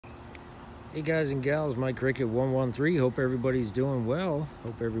Hey guys and gals, Mike Cricket 113. Hope everybody's doing well.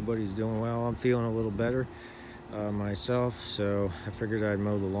 I'm feeling a little better myself, so I figured I'd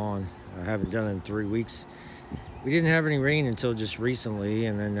mow the lawn. I haven't done it in 3 weeks. We didn't have any rain until just recently,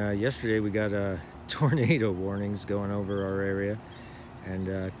 and then yesterday we got tornado warnings going over our area,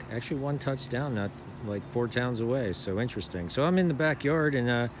 and actually one touchdown not like 4 towns away, so interesting. So I'm in the backyard, and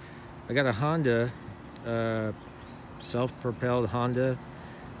I got a Honda, self-propelled Honda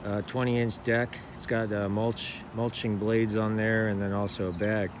 20-inch deck. It's got mulching blades on there, and then also a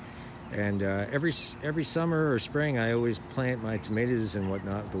bag. And every summer or spring, I always plant my tomatoes and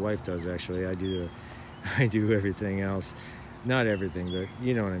whatnot. The wife does, actually. I do everything else. Not everything, but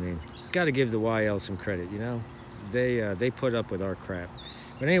you know what I mean. Got to give the YL some credit, you know. They put up with our crap.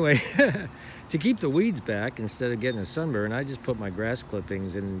 But anyway, to keep the weeds back instead of getting a sunburn, I just put my grass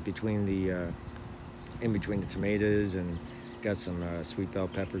clippings in between the tomatoes, and got some sweet bell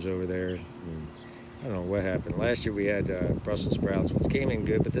peppers over there. And I don't know what happened. Last year we had Brussels sprouts, which came in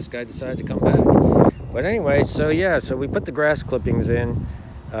good, but this guy decided to come back. But anyway, so yeah, so we put the grass clippings in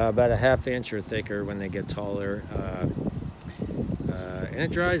about a ½ inch or thicker when they get taller. And it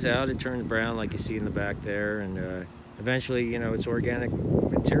dries out, it turns brown like you see in the back there, and eventually, you know, it's organic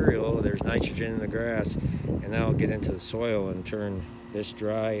material. There's nitrogen in the grass, and that'll get into the soil and turn this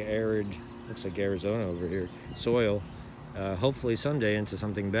dry, arid, looks like Arizona over here, soil, hopefully someday into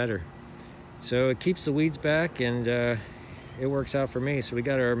something better. So it keeps the weeds back, and it works out for me. So we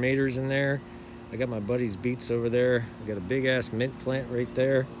got our maters in there. I got my buddy's beets over there. We got a big ass mint plant right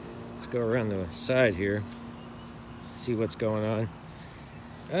there. Let's go around the side here, see what's going on.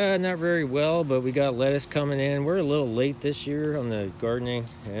 Not very well, but we got lettuce coming in. We're a little late this year on the gardening,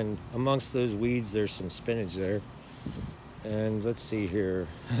 and amongst those weeds there's some spinach there. And let's see here,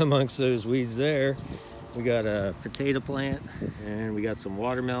 amongst those weeds there, we got a potato plant, and we got some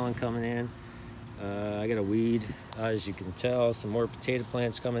watermelon coming in. I got a weed, as you can tell, some more potato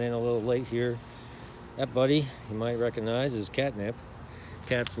plants coming in a little late here. That buddy, you might recognize, is catnip.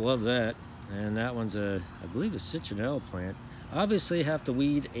 Cats love that. And that one's I believe a citronella plant. Obviously have to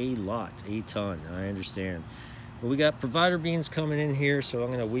weed a lot, a ton, I understand. But we got provider beans coming in here, so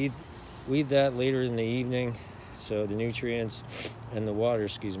I'm gonna weed that later in the evening. So the nutrients and the water,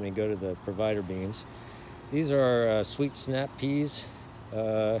 go to the provider beans. These are our sweet snap peas.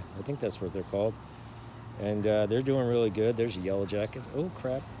 I think that's what they're called. And they're doing really good. There's a yellow jacket. Oh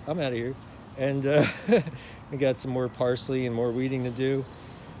crap, I'm out of here. And we got some more parsley and more weeding to do.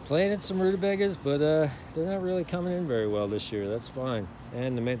 Planted some rutabagas, but they're not really coming in very well this year. That's fine.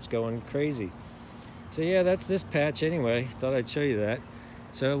 And the mint's going crazy. So yeah, that's this patch anyway. Thought I'd show you that.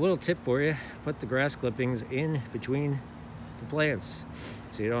 So a little tip for you, put the grass clippings in between the plants,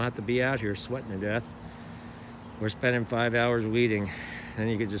 so you don't have to be out here sweating to death. We're spending 5 hours weeding,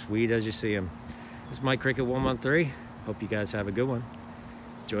 and you can just weed as you see them. This is Mike Cricket 113. Hope you guys have a good one.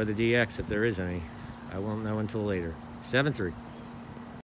 Enjoy the DX if there is any. I won't know until later. 7-3.